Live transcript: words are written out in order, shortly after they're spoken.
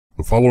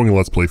The following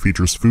Let's Play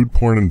features food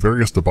porn and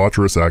various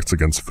debaucherous acts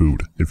against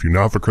food. If you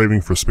now have a craving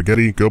for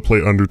spaghetti, go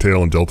play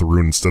Undertale and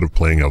Deltarune instead of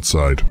playing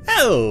outside.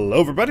 Hello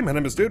everybody, my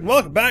name is Dude, and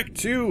welcome back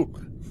to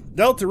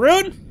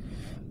Deltarune.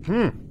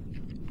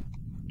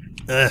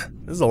 This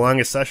is the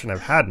longest session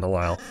I've had in a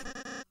while.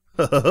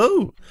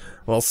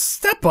 Well,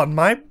 step on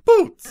my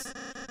boots!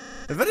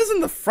 If it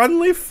isn't the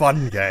friendly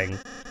fun gang.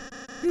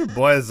 You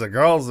boys and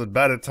girls had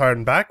better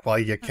turn back while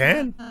you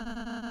can.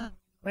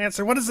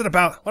 Lancer, what is it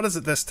about? What is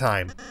it this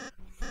time?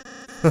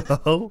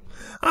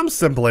 I'm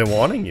simply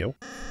warning you.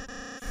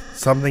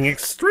 Something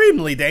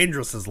extremely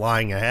dangerous is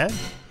lying ahead.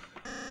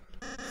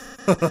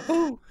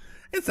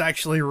 It's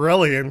actually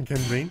really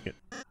inconvenient.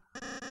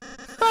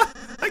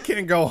 I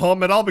can't go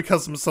home at all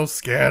because I'm so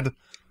scared.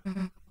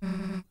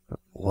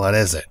 What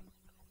is it?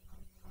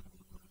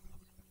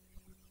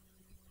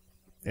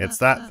 It's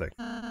that thing.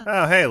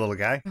 Oh, hey, little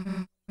guy.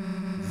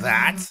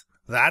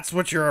 That's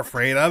what you're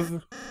afraid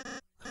of?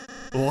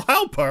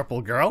 Well,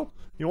 purple girl,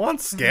 you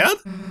want scared?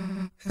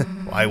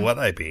 Why would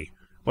I be?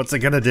 What's it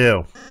gonna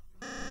do?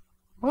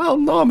 Well,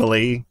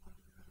 normally...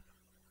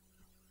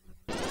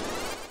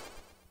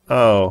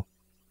 Oh.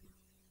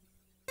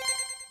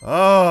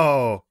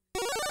 Oh.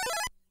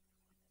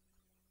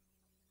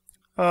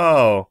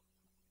 Oh.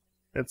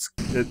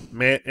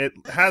 It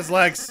has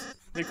legs.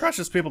 It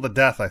crushes people to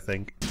death, I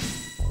think.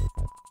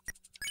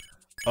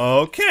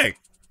 Okay.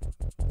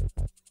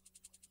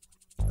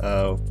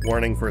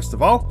 Warning first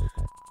of all.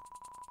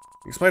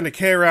 Explained to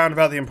K around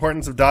about the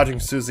importance of dodging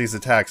Susie's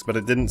attacks, but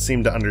it didn't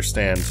seem to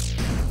understand.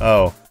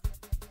 Oh.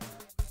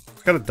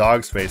 It's got a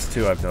dog's face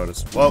too, I've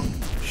noticed. Whoa.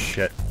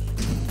 Shit.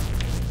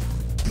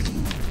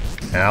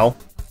 Ow.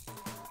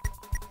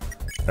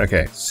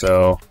 Okay,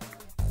 so...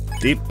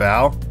 Deep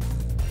bow.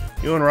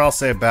 You and Raul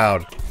say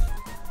bowed.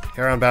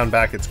 K around bound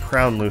back, its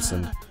crown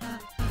loosened.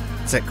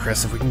 That's it,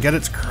 Chris. If we can get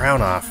its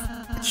crown off,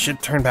 it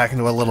should turn back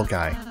into a little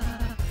guy.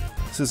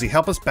 Susie,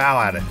 help us bow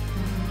at it.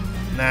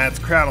 Nah, its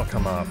crown will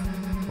come off.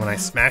 When I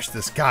smash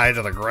this guy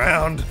to the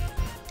ground.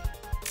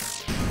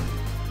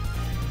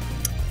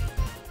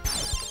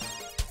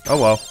 Oh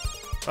well.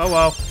 Oh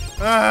well.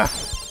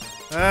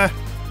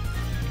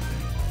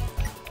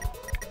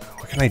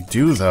 What can I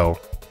do though?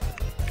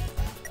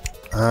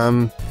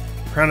 Crown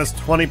is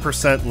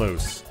 20%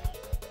 loose.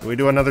 Do we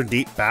do another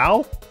deep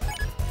bow?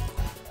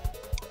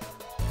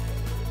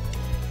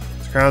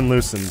 It's crown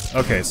loosened.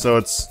 Okay, so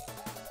it's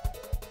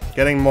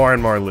getting more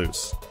and more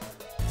loose.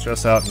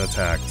 Stress out and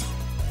attacked.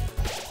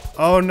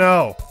 Oh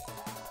no!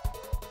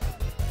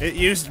 It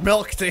used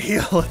milk to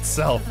heal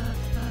itself.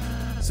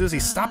 Susie,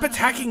 stop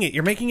attacking it!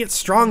 You're making it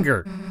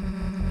stronger!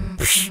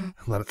 Psh,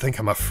 let it think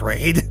I'm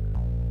afraid?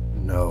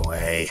 No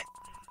way.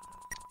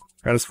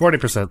 Right, it's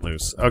 40%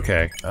 loose.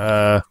 Okay,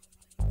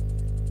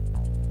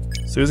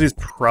 Susie's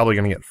probably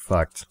gonna get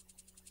fucked.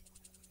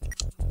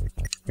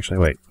 Actually,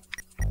 wait.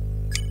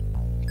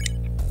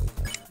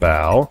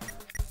 Bow.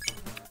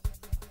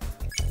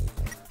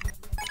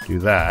 Do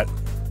that.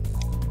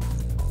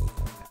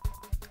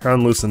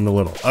 Crown loosened a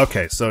little.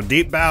 Okay, so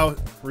deep bow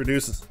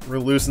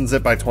loosens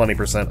it by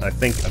 20%. I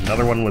think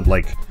another one would,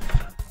 like,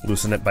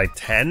 loosen it by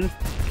 10?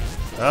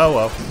 Oh,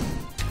 well.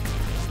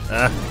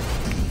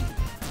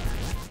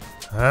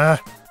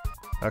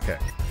 Okay.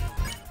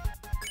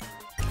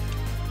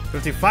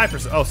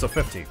 55%. Oh, so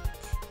 50.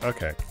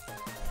 Okay.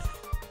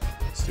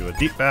 Let's do a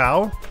deep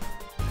bow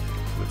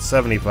with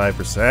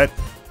 75%.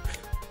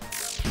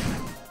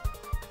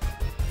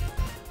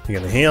 You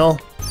gonna heal?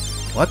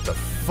 What the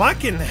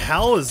fucking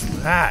hell is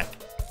that?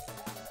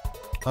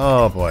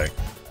 Oh boy.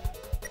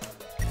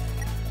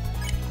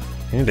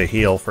 I need to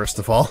heal, first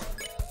of all.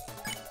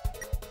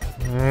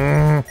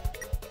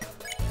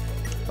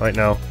 Right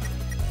now.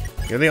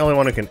 You're the only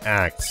one who can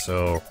act,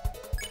 so...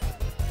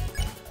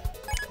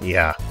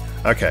 Yeah.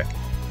 Okay.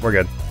 We're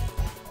good.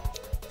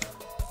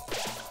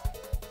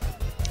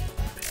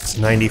 It's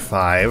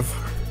 95.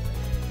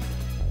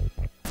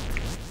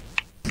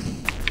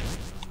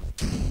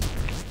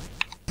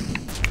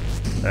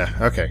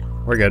 Okay,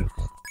 we're good.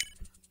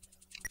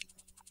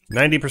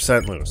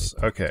 90% loose.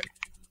 Okay.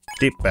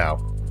 Deep bow.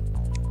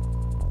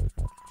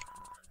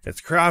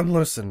 Its crown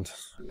loosened,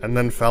 and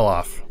then fell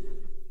off.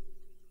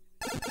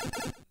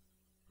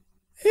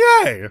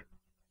 Yay!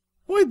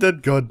 We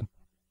did good.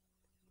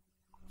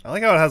 I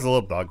like how it has a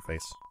little dog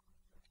face.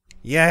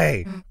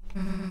 Yay!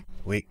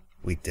 We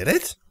did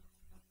it?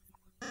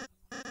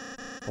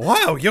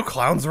 Wow, you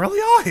clowns really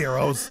are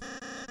heroes!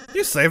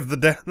 You saved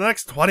the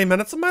next 20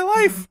 minutes of my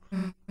life!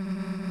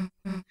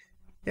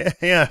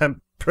 Yeah,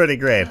 I'm pretty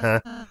great, huh?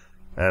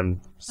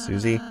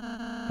 Susie,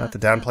 not to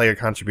downplay your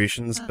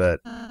contributions, but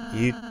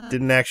you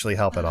didn't actually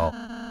help at all.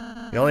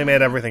 You only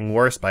made everything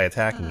worse by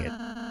attacking it.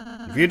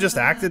 If you just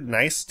acted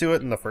nice to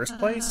it in the first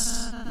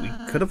place, we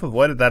could have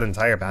avoided that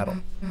entire battle.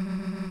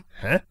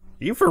 Huh?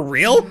 You for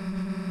real?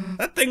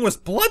 That thing was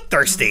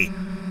bloodthirsty!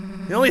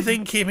 The only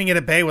thing keeping it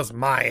at bay was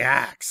my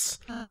axe.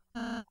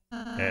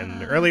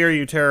 And earlier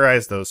you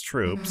terrorized those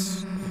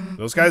troops.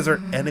 Those guys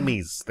are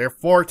enemies. They're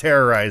for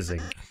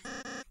terrorizing.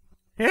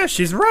 Yeah,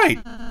 she's right.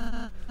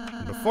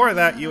 And before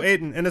that, you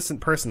ate an innocent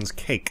person's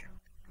cake.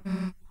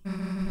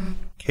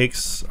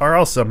 Cakes are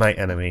also my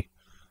enemy.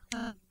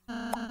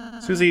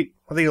 Susie,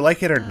 whether you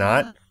like it or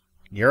not,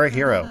 you're a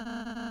hero.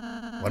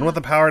 One with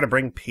the power to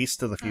bring peace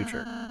to the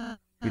future.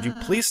 Could you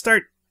please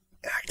start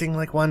acting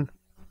like one?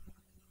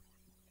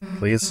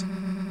 Please?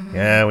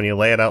 Yeah, when you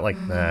lay it out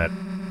like that.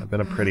 I've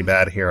been a pretty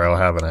bad hero,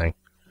 haven't I?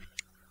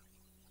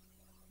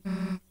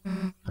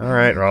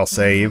 Alright, or I'll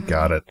say you've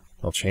got it.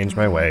 I'll change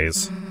my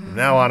ways. From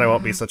now on, I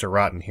won't be such a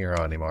rotten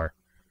hero anymore.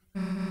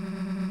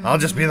 I'll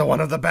just be the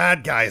one of the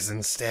bad guys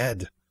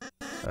instead.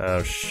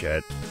 Oh,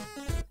 shit.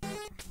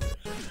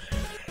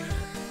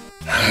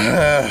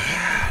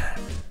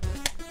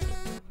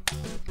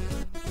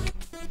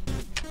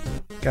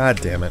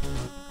 God damn it.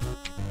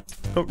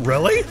 Oh,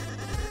 really?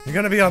 You're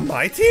gonna be on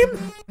my team?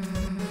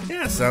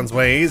 Yeah, sounds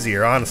way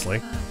easier,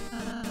 honestly.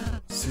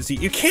 Susie,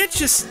 you can't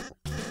just...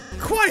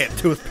 Quiet,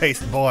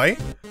 toothpaste boy.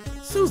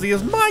 Susie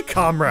is my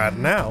comrade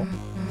now.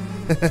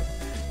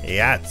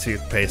 Yeah,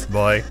 toothpaste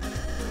boy.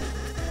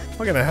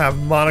 We're gonna have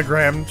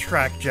monogrammed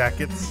track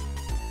jackets.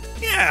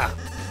 Yeah!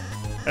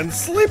 And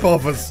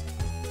sleepovers,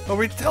 where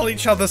we tell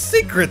each other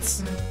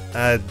secrets.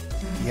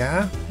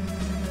 Yeah?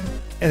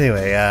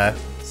 Anyway,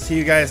 see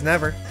you guys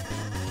never.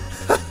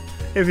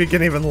 If you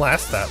can even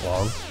last that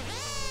long.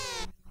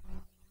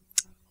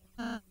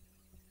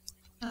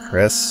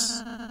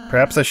 Chris,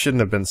 perhaps I shouldn't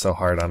have been so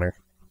hard on her.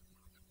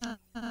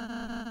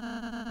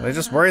 But I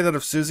just worry that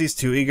if Susie's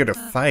too eager to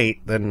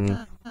fight,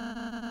 then...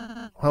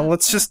 Well,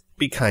 let's just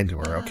be kind to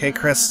her, okay,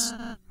 Chris?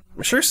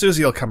 I'm sure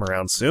Susie will come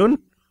around soon.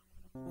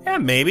 Yeah,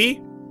 maybe.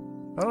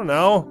 I don't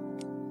know.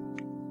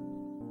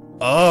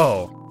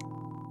 Oh.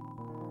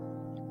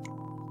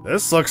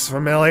 This looks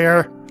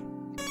familiar.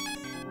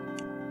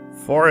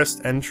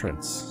 Forest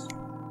entrance.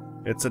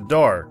 It's a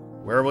door.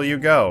 Where will you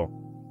go?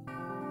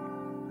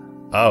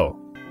 Oh.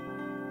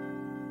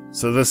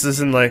 So this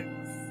isn't like...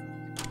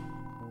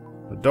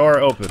 The door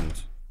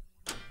opened.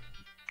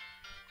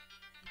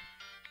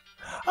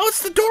 Oh,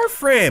 it's the door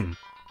frame!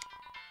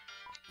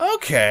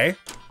 Okay.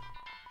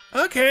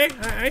 Okay,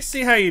 I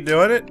see how you're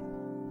doing it.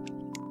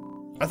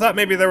 I thought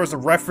maybe there was a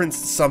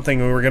reference to something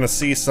we were gonna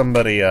see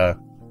somebody,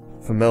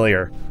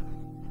 familiar.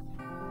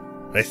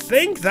 I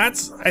think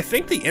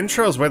the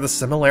intro is where the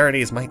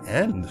similarities might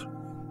end.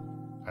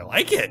 I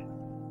like it.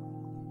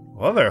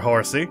 Well there,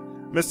 horsey.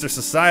 Mr.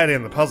 Society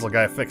and the puzzle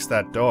guy fixed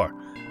that door.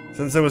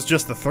 Since it was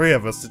just the three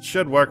of us, it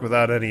should work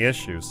without any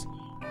issues.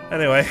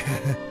 Anyway,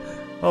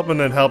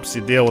 hoping it helps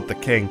you deal with the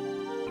king.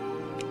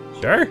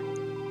 Sure.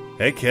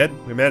 Hey kid,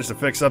 we managed to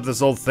fix up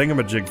this old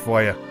thingamajig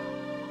for you.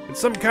 It's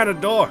some kind of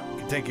door. It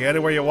can take you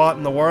anywhere you want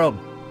in the world.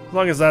 As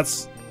long as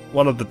that's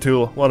one of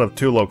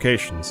two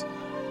locations.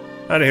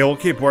 Anywho, we'll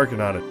keep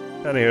working on it.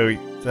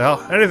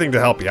 Anywho, anything to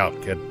help you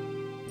out, kid.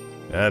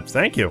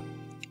 Thank you.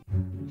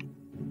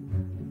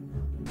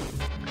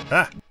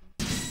 Ah!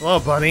 Hello,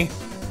 bunny.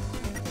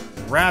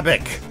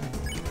 Rabbit.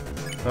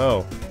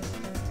 Oh.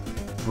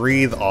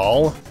 Breathe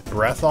all?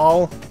 Breath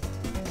all?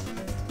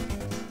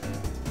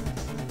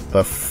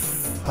 The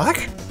fuck?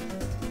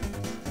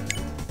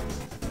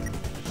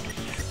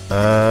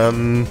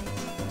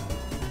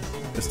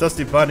 This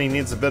dusty bunny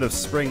needs a bit of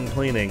spring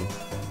cleaning.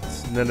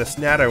 Snidder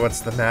snatter,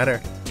 what's the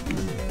matter?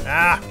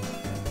 Ah!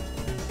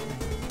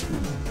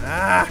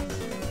 Ah!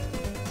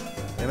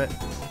 Damn it.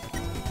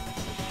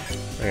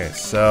 Okay,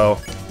 so,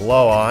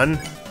 blow on.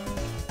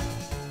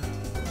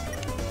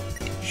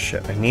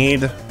 Shit, I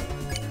need...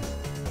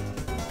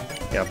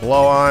 Yeah,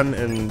 blow on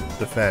and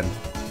defend.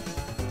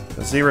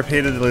 Z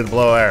repeatedly to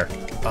blow air.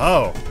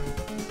 Oh!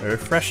 A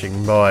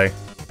refreshing boy.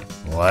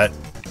 What?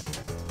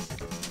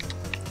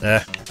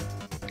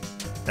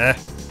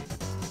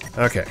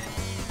 Okay.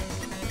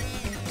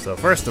 So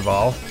first of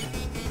all...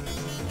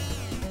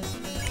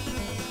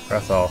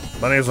 Breath all.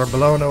 Bunnies were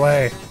blown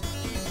away.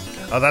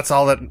 Oh, that's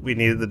all that we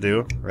needed to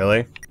do?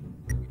 Really?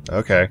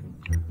 Okay.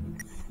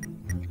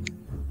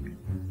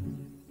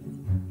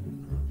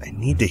 I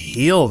need to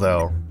heal,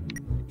 though.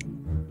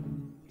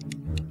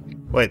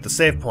 Wait, the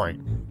save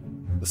point.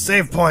 The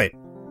save point!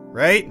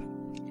 Right?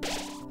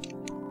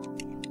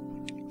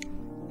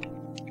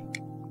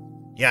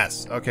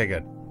 Yes, okay,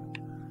 good.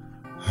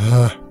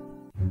 How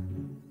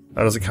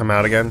does it come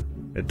out again?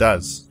 It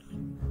does.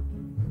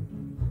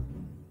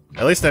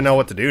 At least I know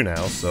what to do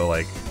now, so,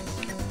 like...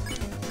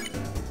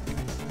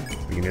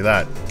 We can do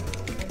that.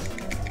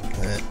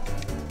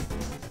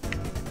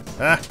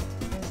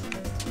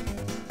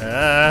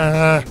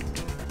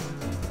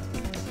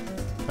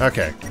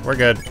 Okay, we're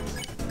good.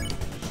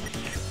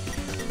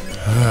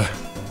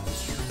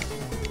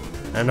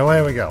 And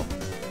away we go.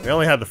 We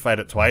only had to fight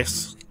it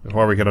twice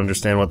before we could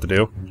understand what to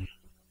do.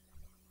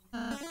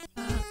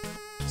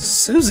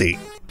 Susie!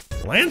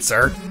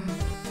 Lancer?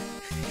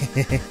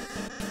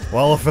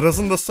 Well, if it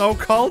isn't the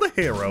so-called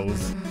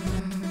heroes.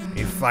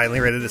 You finally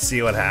ready to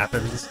see what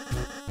happens?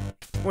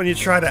 When you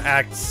try to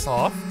act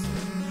soft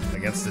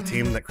against a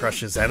team that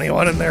crushes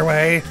anyone in their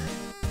way?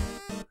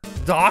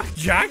 Doc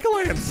Jack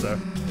Lancer!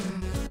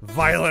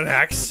 Violent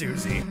Axe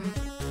Susie.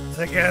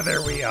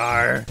 Together we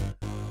are...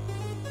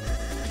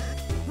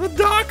 The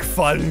Doc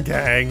Fun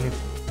Gang!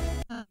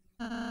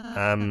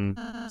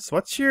 So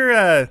what's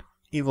your,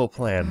 evil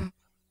plan?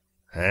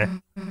 Huh?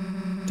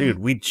 Dude,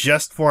 we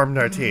just formed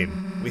our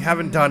team. We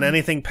haven't done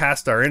anything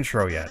past our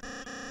intro yet.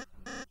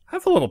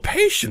 Have a little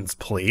patience,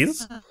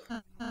 please.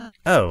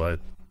 Oh,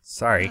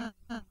 sorry.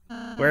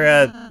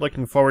 We're,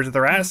 looking forward to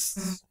the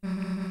rest.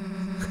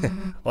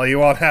 Well, you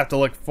won't have to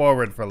look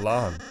forward for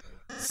long.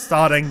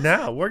 Starting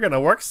now, we're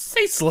gonna work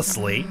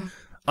ceaselessly,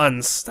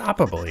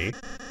 unstoppably,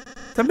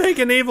 to make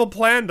an evil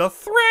plan to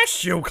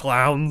thrash you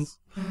clowns.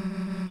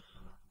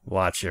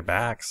 Watch your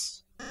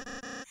backs.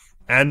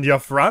 And your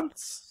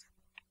fronts?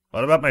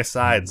 What about my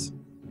sides?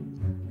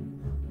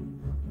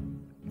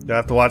 Do I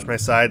have to watch my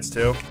sides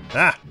too?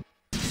 Ah!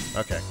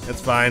 Okay, it's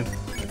fine.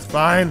 It's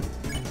fine.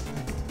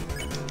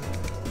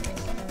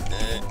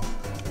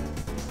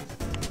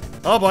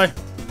 Oh boy.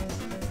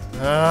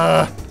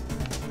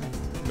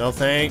 No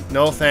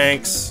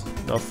thanks.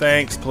 No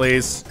thanks,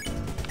 please.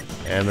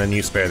 And then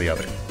you spare the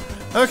other.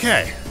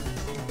 Okay.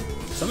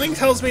 Something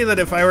tells me that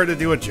if I were to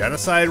do a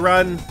genocide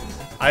run,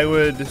 I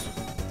would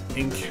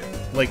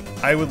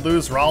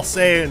lose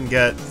Ralsei and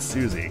get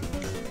Susie.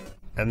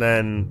 And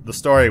then the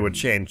story would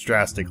change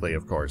drastically,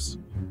 of course.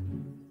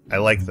 I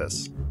like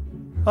this.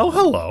 Oh,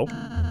 hello.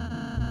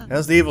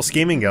 How's the evil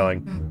scheming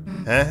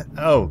going? Huh?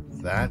 Oh,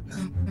 that.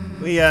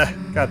 We,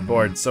 got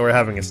bored, so we're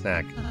having a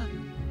snack.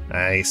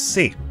 I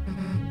see.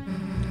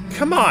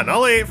 Come on,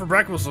 all I ate for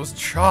breakfast was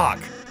chalk.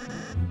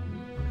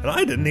 And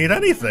I didn't eat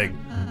anything.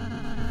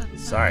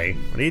 Sorry,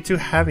 what are you two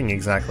having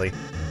exactly?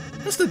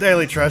 Just a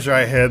daily treasure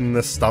I hid in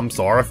this stump's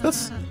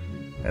orifice.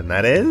 And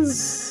that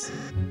is...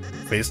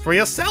 feast for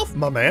yourself,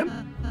 my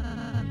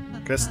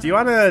man. Chris, do you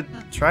wanna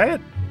try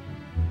it?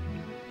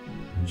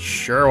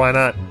 Sure, why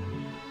not?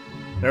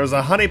 There was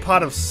a honey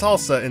pot of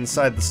salsa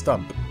inside the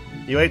stump.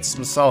 You ate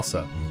some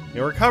salsa.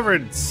 You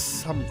recovered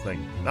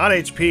something. Not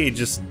HP,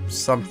 just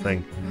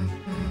something.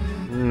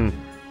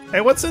 Hey,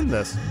 what's in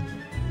this?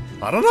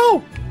 I don't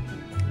know.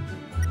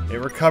 It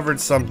recovered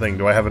something.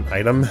 Do I have an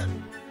item?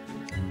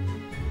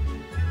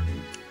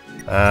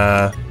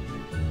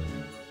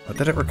 What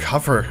did it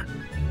recover?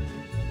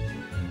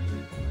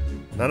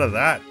 None of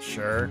that,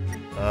 sure.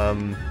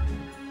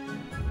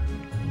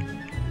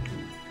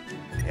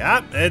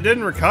 Yeah, it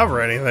didn't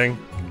recover anything.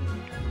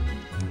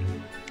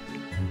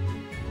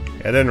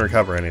 It didn't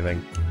recover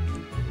anything.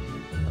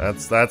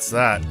 That's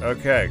that.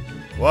 Okay.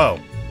 Whoa.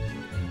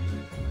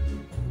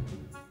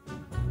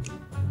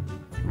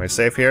 Am I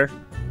safe here?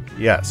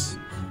 Yes.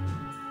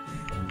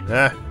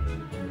 Ah.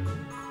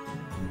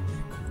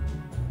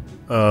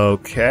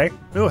 Okay.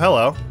 Ooh,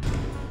 hello.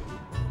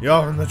 You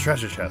opened the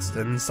treasure chest.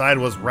 Inside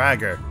was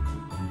Ragger.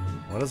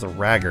 What is a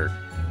Ragger?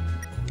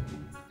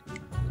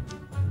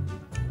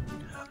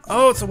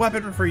 Oh, it's a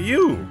weapon for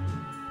you!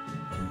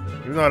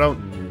 Even though I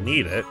don't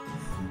need it.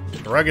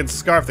 A rugged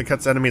scarf that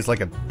cuts enemies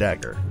like a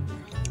dagger.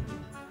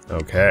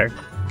 Okay.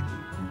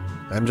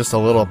 I'm just a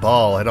little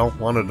ball. I don't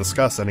want to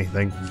discuss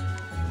anything.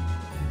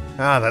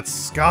 Ah, that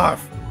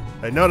scarf!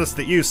 I noticed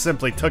that you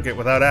simply took it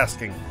without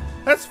asking.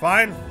 That's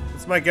fine.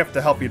 It's my gift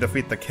to help you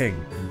defeat the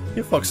king.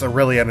 You folks are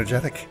really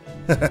energetic.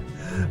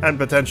 And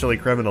potentially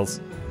criminals.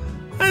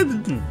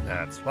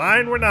 That's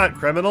fine, we're not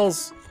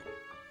criminals.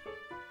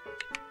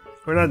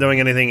 We're not doing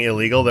anything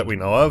illegal that we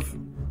know of.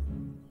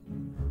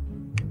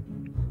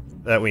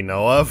 That we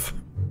know of.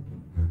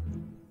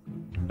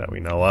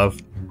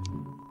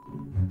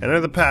 Enter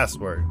the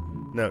password.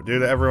 No, due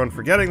to everyone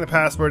forgetting the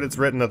password, it's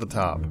written at the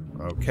top.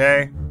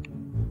 Okay.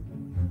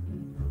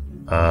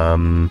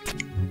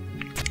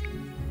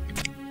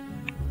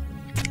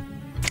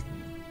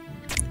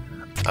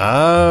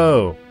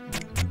 Oh.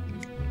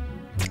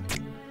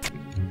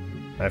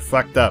 I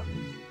fucked up.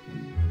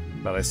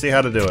 But I see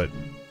how to do it.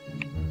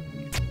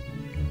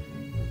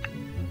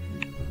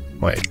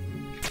 Wait.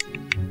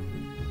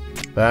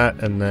 That,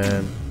 and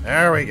then...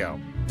 there we go.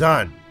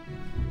 Done.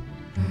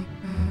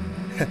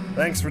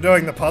 Thanks for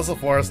doing the puzzle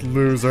for us,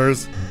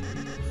 losers.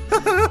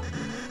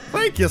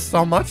 Thank you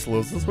so much,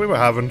 losers. We were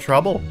having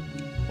trouble.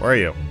 Where are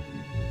you?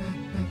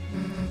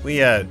 We,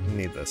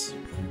 need this.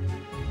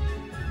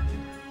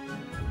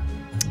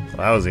 Well,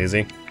 that was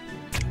easy.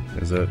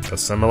 Is it a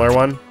similar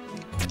one?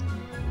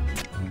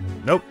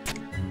 Nope.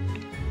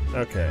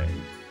 Okay.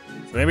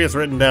 So maybe it's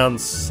written down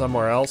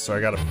somewhere else, so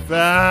I gotta...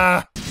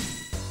 ah!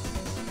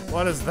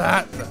 What is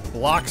that? The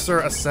blocks are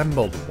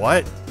assembled.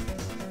 What?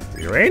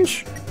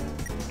 Rearrange?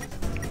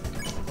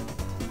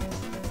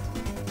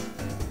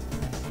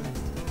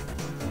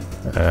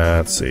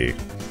 Let's see.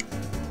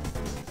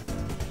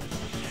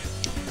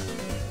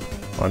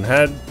 One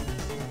head,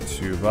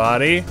 two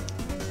body.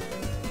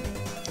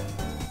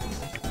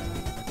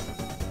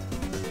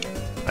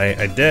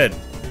 I did.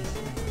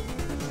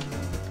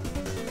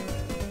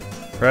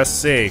 Press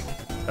C.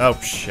 Oh,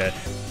 shit.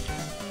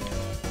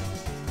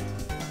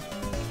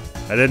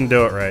 I didn't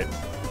do it right.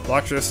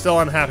 Blockster is still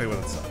unhappy with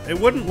itself. It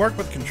wouldn't work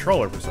with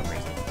controller for some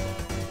reason.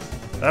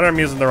 That I'm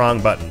using the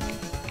wrong button.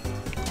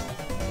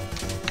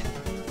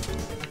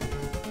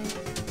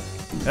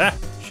 Ah,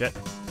 shit.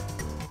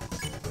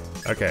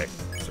 Okay,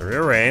 so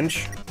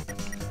rearrange.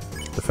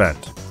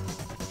 Defend.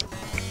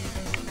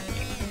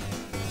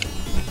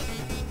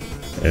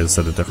 Is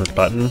it a different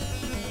button?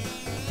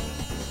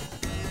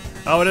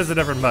 Oh, it is a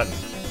different button.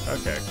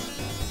 Okay.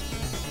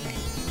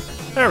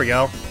 There we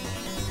go.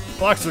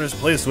 Bloxer is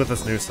pleased with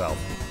his new self.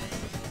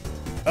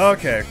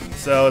 Okay,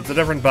 so it's a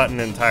different button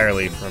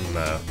entirely from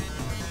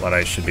what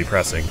I should be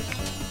pressing.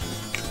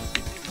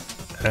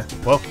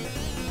 Whoa.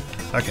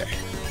 Okay.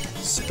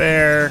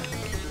 Spare.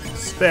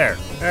 Spare.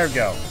 There we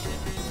go.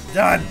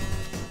 Done!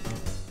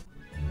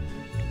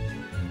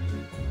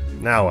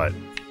 Now what?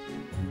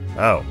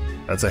 Oh,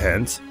 that's a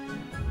hint.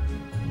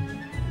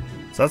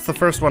 So that's the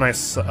first one I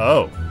saw.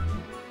 Oh.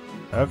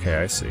 Okay,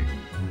 I see.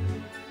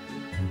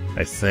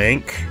 I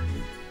think.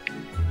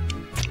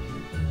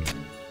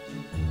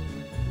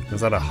 Is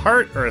that a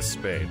heart or a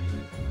spade?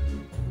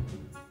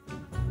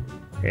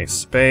 Okay,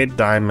 spade,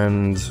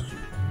 diamond,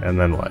 and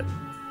then what?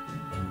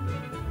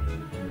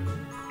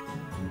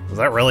 Was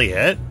that really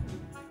it?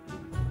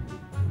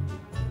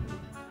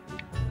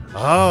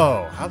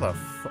 Oh, how the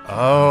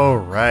oh,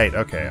 right.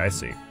 Okay, I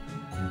see.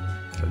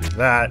 So do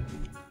that.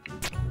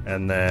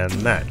 And then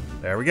that.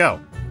 There we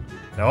go.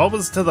 Now what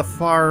was to the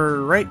far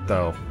right,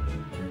 though?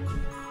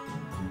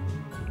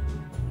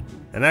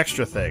 An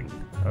extra thing.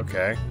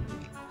 Okay.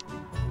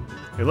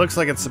 It looks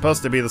like it's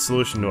supposed to be the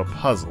solution to a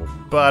puzzle,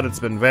 but it's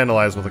been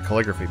vandalized with a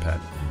calligraphy pen.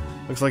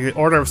 Looks like the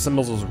order of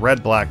symbols was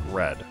red, black,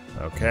 red.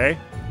 Okay.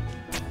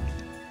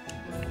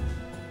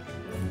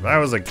 That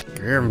was a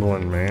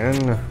gambling,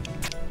 man.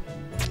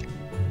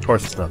 Of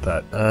course it's not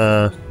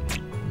that.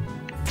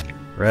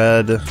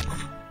 Red,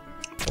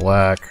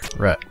 black,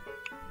 red.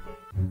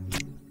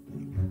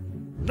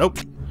 Nope.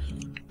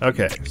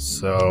 Okay,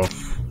 so...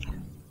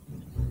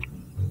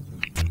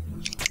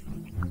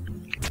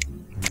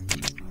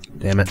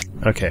 Damn it.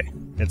 Okay.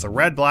 It's a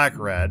red, black,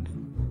 red.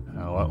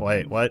 Oh,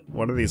 wait, what?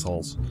 What are these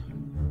holes?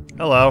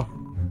 Hello.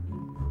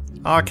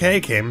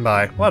 RK came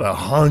by. What a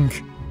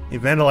hunk. He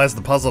vandalized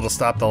the puzzle to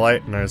stop the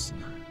lighteners.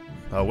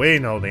 Oh, we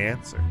know the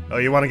answer. Oh,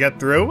 you want to get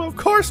through? Of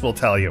course we'll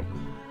tell you.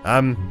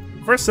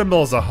 First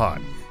symbol is a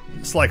heart.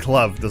 It's like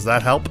love. Does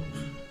that help?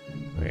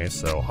 Okay,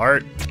 so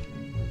heart.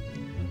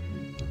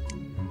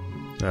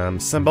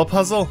 Symbol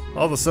puzzle?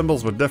 All the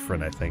symbols were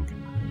different, I think.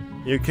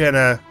 You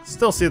can,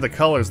 still see the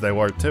colors they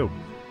were, too.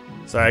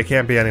 Sorry, I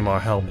can't be any more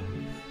help.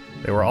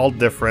 They were all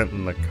different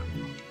and the...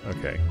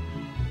 Okay.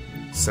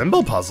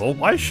 Symbol puzzle?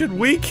 Why should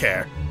we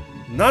care?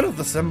 None of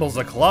the symbols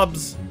are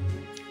clubs.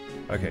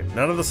 Okay,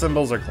 none of the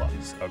symbols are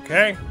clubs.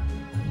 Okay?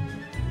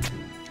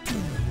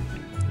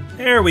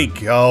 There we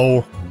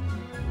go.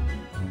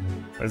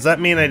 Does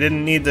that mean I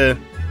didn't need to...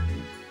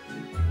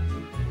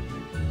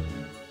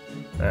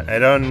 I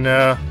don't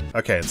know.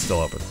 Okay, it's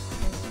still open.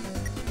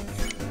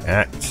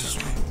 Act.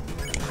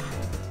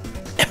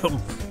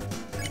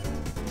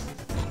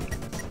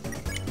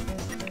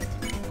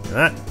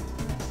 That.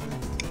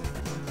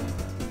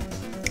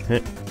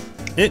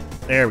 Hit.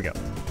 There we go.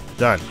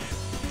 Done.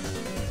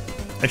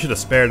 I should have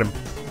spared him.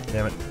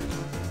 Damn it.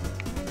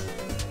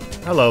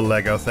 Hello,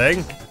 Lego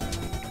thing.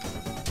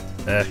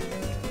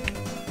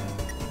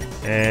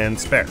 And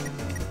spare.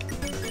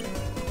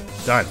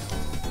 Done.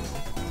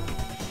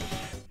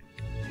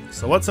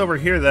 So what's over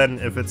here then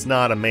if it's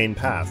not a main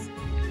path?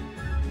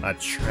 A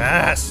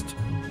chest!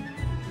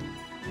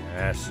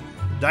 Yes.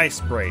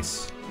 Dice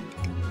brace.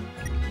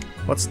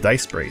 What's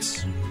dice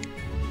brace?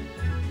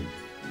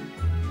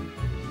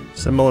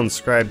 Symbol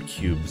inscribed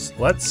cubes.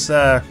 Let's,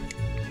 It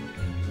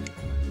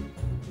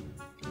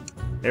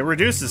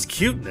reduces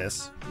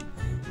cuteness.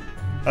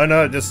 Oh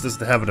no, it just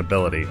doesn't have an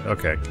ability.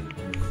 Okay.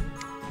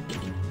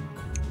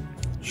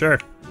 Sure.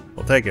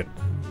 We'll take it.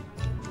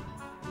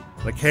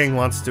 The king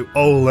wants to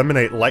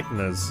eliminate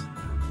lighteners.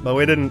 But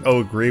we didn't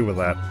agree with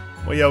that.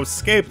 We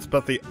escaped,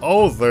 but the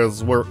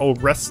others were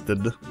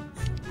arrested.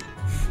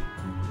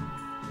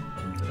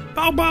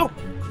 Bow bow!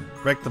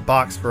 Break the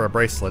box for a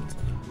bracelet.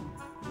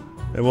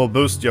 It will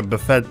boost your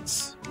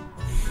defense.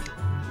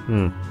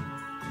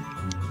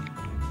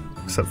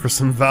 Except for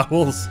some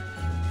vowels.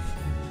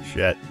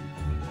 Shit.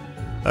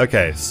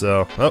 Okay,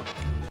 so... Oh.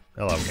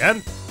 Hello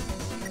again.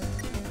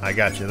 I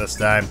got you this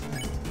time.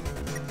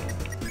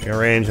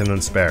 Arrange and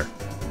then spare.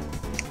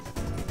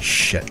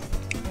 Shit.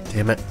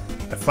 Damn it.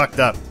 I fucked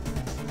up.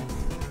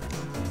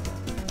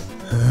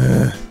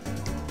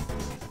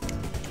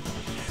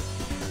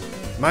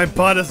 My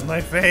butt is my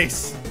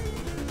face.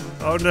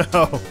 Oh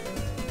no.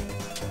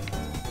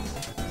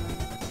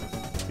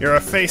 You're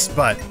a face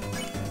butt.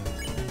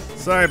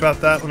 Sorry about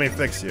that. Let me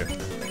fix you.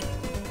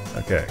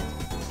 Okay.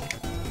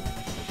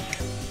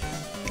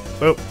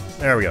 Boop.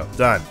 There we go.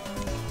 Done.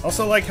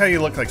 Also like how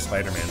you look like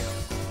Spider-Man.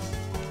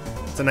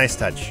 It's a nice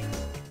touch.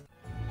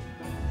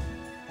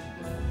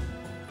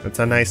 It's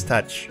a nice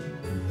touch.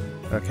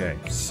 Okay,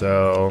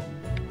 so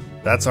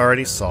that's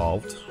already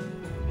solved.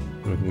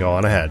 We can go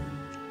on ahead.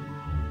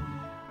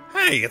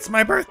 Hey, it's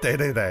my birthday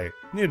today.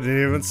 You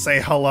didn't even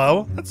say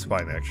hello. That's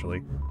fine,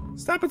 actually.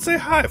 Stop and say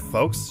hi,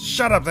 folks.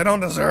 Shut up, they don't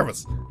deserve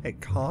us. Hey,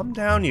 calm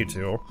down, you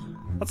two.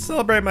 Let's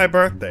celebrate my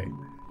birthday.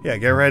 Yeah,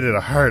 get ready to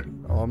hurt.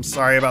 Oh, I'm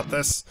sorry about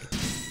this.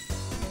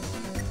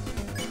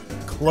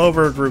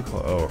 Clover grew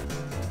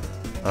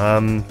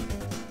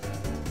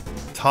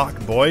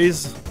talk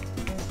boys?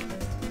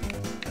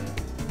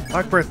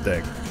 Talk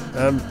birthday.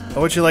 What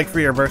would you like for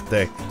your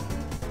birthday?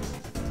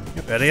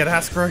 You idiot,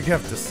 ask for a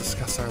gift, just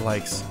discuss our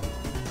likes.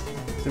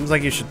 Seems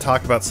like you should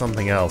talk about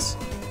something else.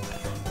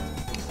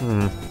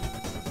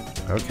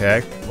 Okay.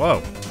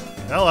 Whoa.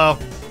 Hello.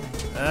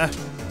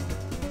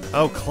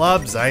 Oh,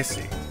 clubs, I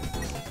see.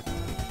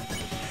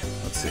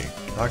 Let's see.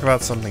 Talk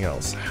about something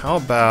else. How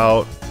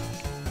about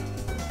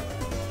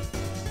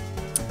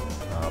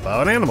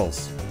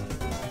animals?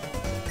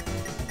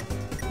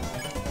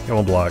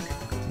 Animal block.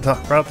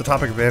 Brought up the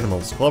topic of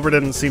animals. Clover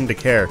didn't seem to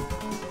care.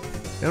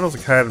 Animals are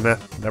kind of meh.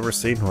 Never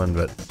seen one,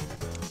 but...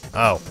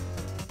 Oh.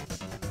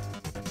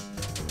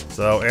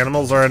 So,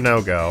 animals are a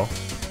no-go.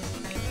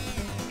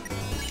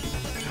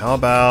 How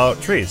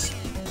about trees?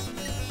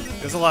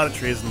 There's a lot of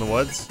trees in the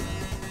woods.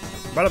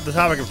 Brought up the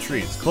topic of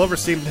trees. Clover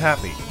seemed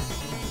happy.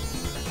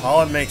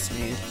 Pollen makes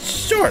me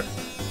short.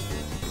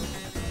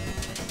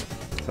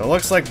 So it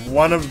looks like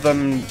one of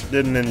them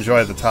didn't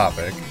enjoy the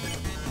topic.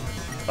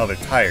 Oh, they're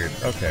tired.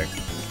 Okay.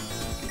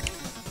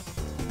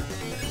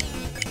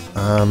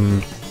 I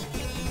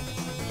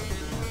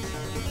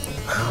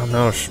don't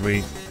know, should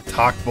we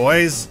talk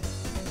boys?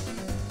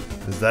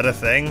 Is that a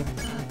thing?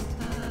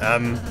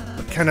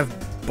 What kind of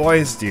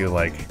boys do you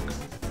like?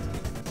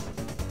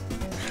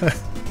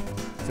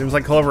 Seems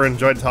like Clover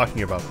enjoyed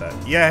talking about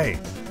that. Yay!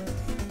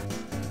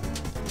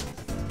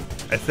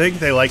 I think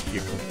they like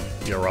you,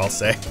 you're all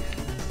say.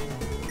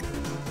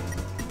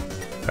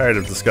 Tired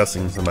of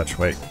discussing so much,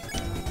 wait.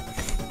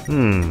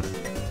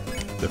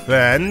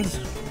 Defend.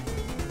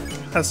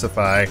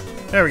 Pacify.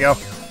 There we go.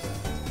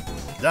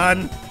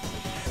 Done.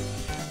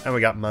 And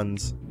we got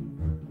Muns.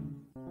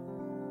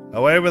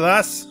 Away with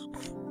us?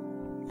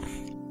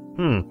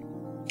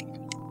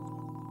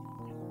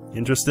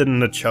 Interested in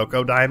the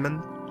Choco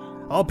Diamond?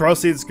 All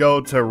proceeds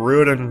go to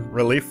Rune and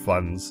relief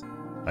funds.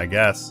 I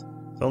guess.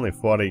 It's only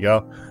 40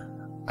 go.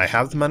 I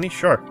have the money?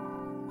 Sure.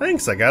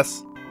 Thanks, I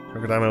guess.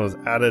 Choco Diamond was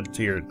added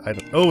to your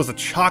item. Oh, it was a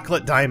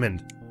chocolate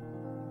diamond!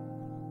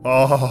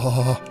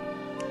 Oh.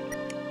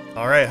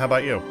 Alright, how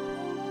about you?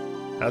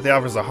 Hathy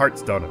offers a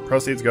Hearts donut.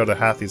 Proceeds go to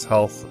Hathy's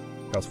health.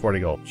 Costs 40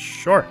 gold.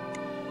 Sure.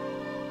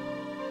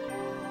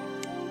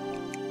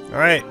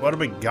 Alright, what do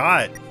we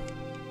got?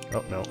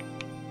 Oh, no.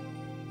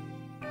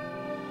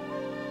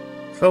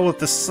 Filled with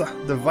this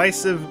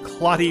divisive,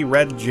 clotty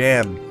red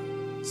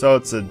jam. So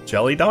it's a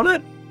jelly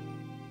donut?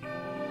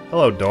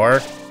 Hello,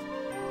 door.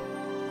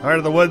 Heart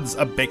of the woods,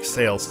 a bake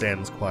sale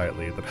stands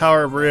quietly. The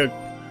power of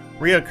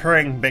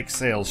reoccurring bake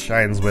sales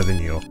shines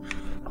within you.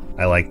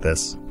 I like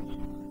this.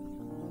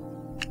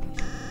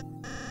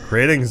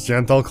 Greetings,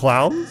 gentle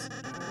clowns.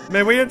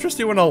 May we interest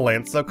you in a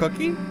Lancer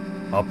cookie?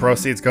 All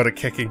proceeds go to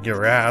kicking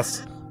your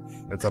ass.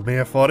 It's a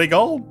mere 40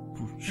 gold.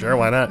 Sure,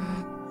 why not?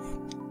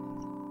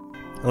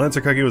 A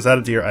Lancer cookie was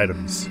added to your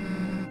items.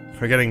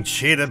 For getting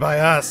cheated by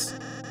us.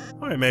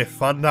 We may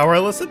fund our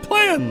illicit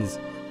plans.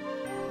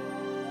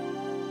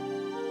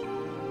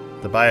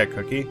 To buy a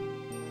cookie?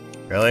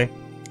 Really?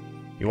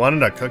 You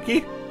wanted a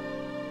cookie?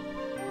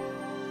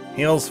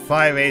 Heals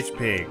 5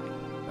 HP.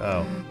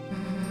 Oh.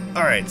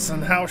 Alright, so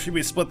how should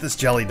we split this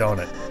jelly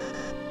donut?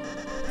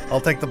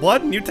 I'll take the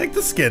blood and you take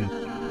the skin.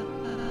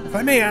 If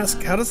I may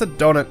ask, how does a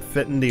donut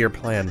fit into your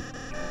plan?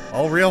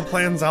 All real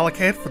plans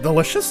allocate for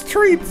delicious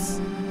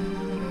treats.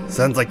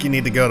 Sounds like you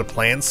need to go to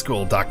plan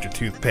school, Dr.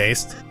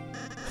 Toothpaste.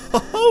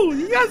 Oh,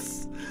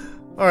 yes!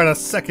 Or a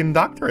second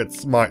doctorate,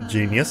 smart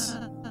genius.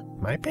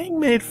 Am I being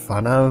made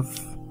fun of?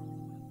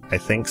 I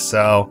think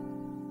so.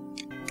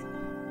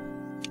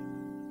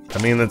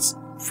 I mean, it's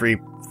free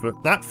food.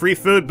 Not free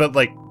food, but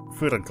like,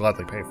 food I'd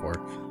gladly pay for.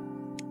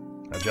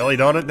 A jelly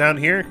donut down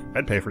here?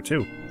 I'd pay for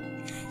 2.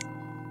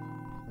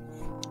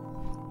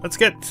 Let's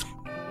get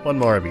 1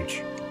 more of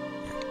each.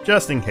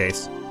 Just in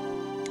case.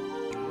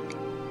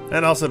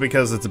 And also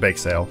because it's a bake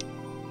sale.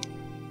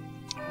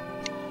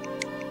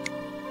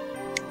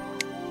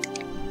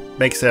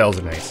 Bake sales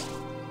are nice.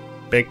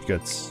 Baked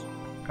goods.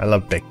 I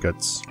love baked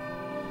goods.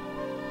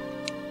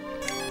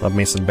 Love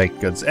me some baked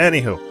goods.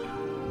 Anywho.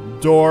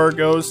 Door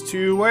goes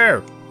to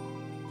where?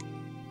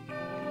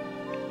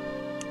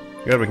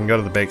 Good, we can go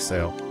to the bake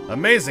sale.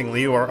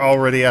 Amazingly, you are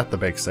already at the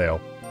bake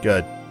sale.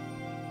 Good.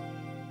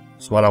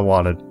 That's what I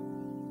wanted.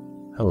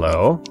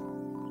 Hello?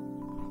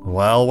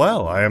 Well,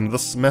 well, I am the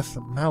Smith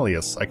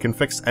Malleus. I can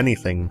fix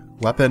anything.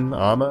 Weapon,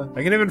 armor.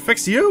 I can even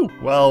fix you!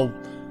 Well,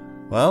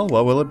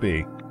 what will it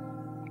be?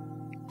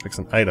 Fix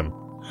an item.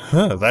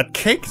 Huh, that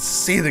cake is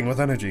seething with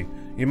energy.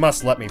 You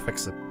must let me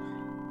fix it.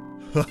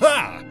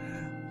 Ha-ha!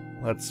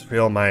 Let's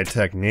feel my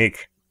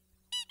technique.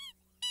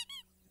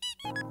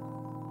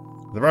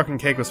 The broken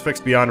cake was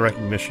fixed beyond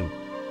recognition.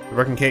 The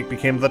broken cake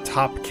became the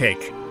top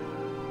cake.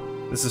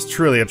 This is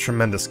truly a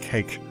tremendous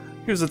cake.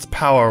 Use its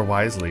power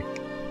wisely.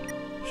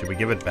 Should we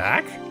give it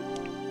back?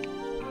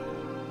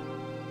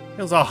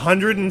 It was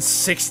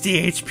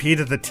 160 HP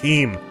to the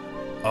team.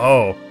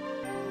 Oh.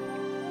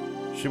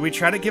 Should we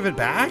try to give it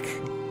back?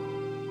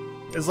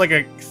 It's like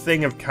a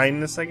thing of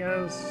kindness, I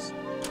guess?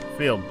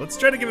 field. Let's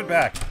try to give it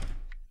back.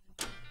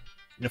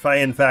 If I,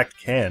 in fact,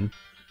 can.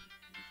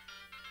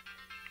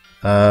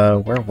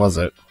 Where was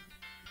it?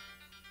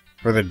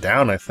 Further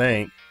down, I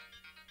think.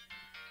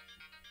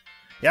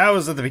 Yeah, it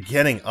was at the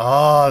beginning.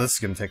 Oh, this is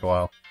gonna take a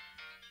while.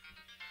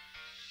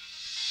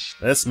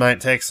 This might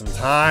take some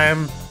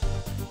time.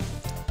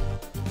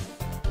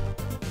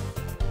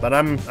 But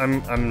I'm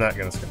not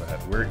gonna skip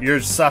ahead.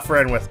 You're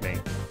suffering with me.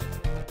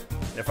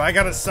 If I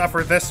gotta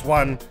suffer this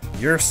one,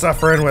 you're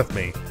suffering with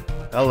me.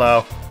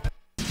 Hello.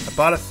 I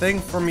bought a thing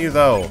from you,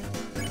 though.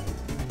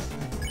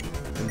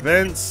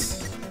 Convince.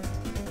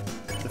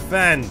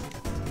 Defend.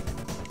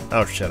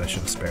 Oh shit, I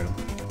should have spared him.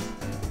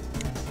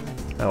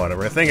 Oh,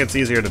 whatever. I think it's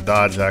easier to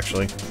dodge,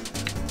 actually.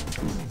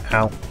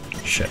 Ow.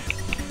 Shit.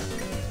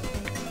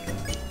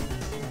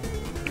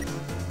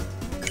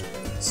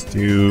 Let's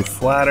do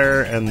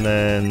flatter and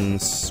then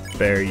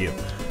spare you.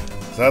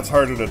 So that's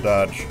harder to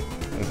dodge,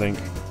 I think.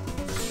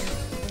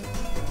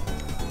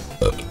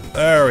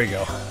 There we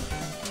go.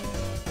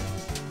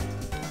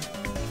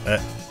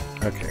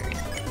 Okay.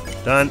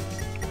 Done.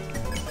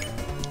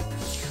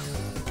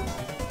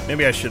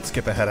 Maybe I should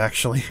skip ahead,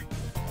 actually.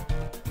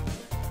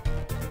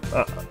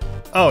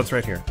 Oh, it's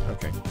right here.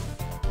 Okay.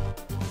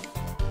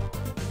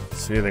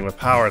 Soothing with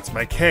power. It's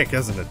my cake,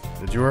 isn't it?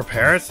 Did you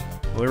repair it?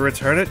 Will you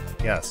return it?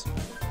 Yes.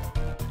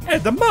 Hey,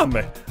 the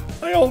mummy!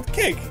 My old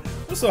cake!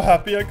 I'm so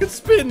happy I could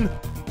spin!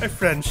 My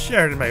friends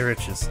shared in my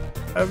riches.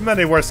 I have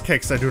many worse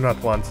cakes I do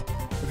not want.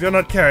 If you're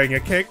not carrying a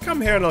cake,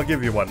 come here and I'll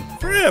give you one.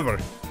 Forever!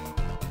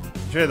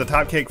 Trade the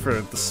top cake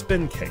for the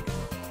spin cake.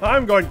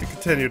 I'm going to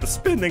continue to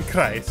spin and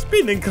cry,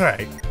 spin and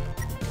cry.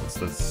 What's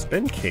the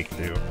spin cake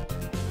do?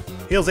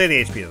 Heals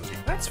 80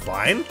 HP. That's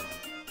fine.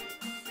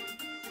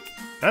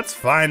 That's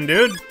fine,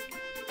 dude.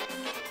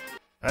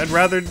 I'd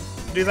rather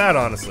do that,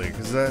 honestly,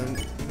 because then,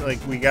 like,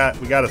 we got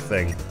a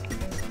thing.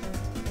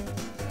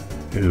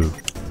 Ooh.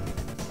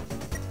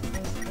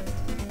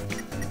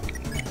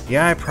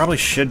 Yeah, I probably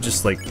should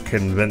just, like,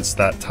 convince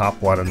that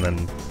top one and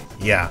then,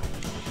 yeah.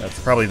 That's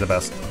probably the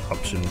best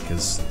option,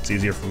 because it's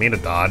easier for me to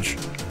dodge.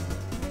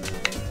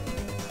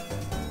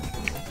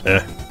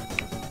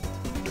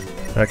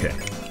 Okay.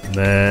 And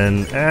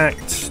then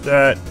act,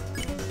 that,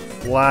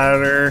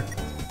 flatter,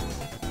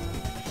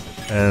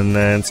 and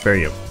then spare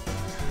you.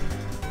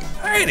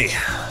 Alrighty.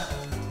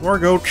 More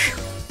goach.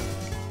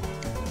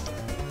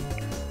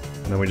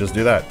 And then we just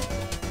do that.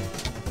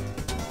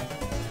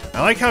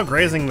 I like how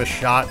grazing the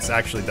shots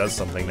actually does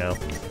something now.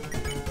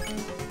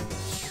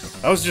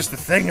 That was just the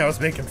thing I was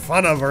making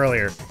fun of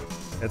earlier.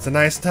 It's a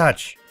nice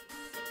touch.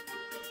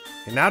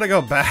 And now to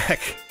go back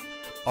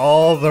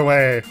all the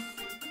way.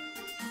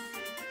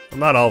 Well,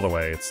 not all the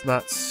way. It's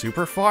not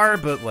super far,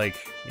 but like,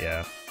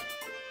 yeah.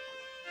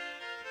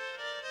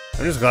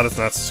 I'm just glad it's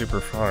not super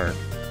far.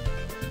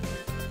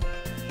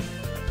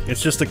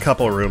 It's just a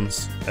couple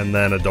rooms, and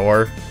then a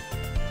door.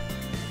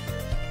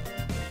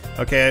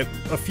 Okay,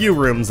 a few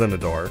rooms and a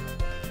door.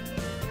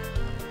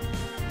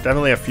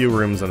 Definitely a few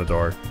rooms and a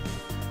door.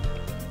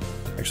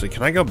 Actually,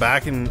 can I go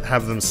back and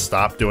have them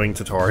stop doing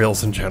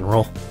tutorials in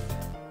general?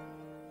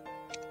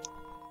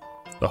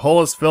 The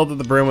hole is filled to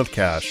the brim with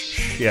cash.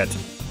 Shit.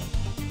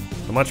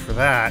 So much for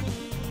that.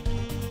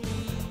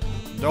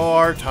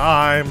 Door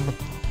time!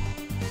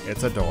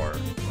 It's a door.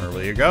 Where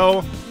will you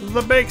go?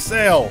 The bake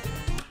sale!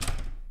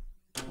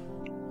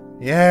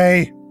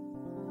 Yay!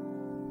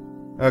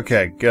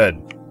 Okay, good.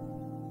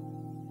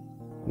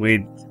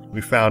 We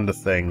found a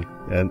thing,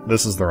 and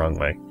this is the wrong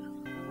way.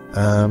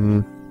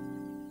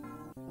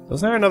 Was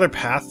there another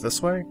path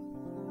this way?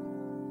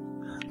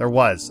 There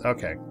was,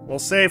 okay. We'll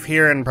save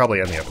here and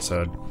probably end the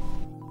episode.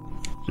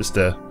 Just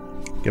to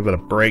give it a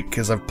break,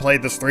 because I've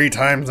played this 3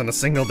 times in a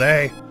single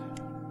day.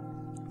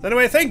 So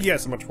anyway, thank you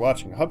guys so much for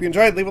watching. I hope you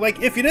enjoyed. Leave a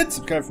like if you did.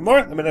 Subscribe for more.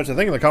 Let me know what you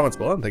think in the comments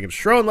below. And thank you to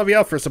Shro and Love You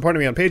Out for supporting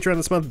me on Patreon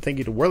this month. And thank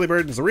you to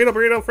Whirlybird and Zorito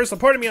Burrito for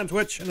supporting me on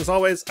Twitch. And as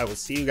always, I will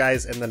see you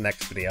guys in the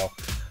next video.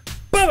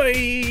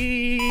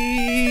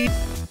 Bye!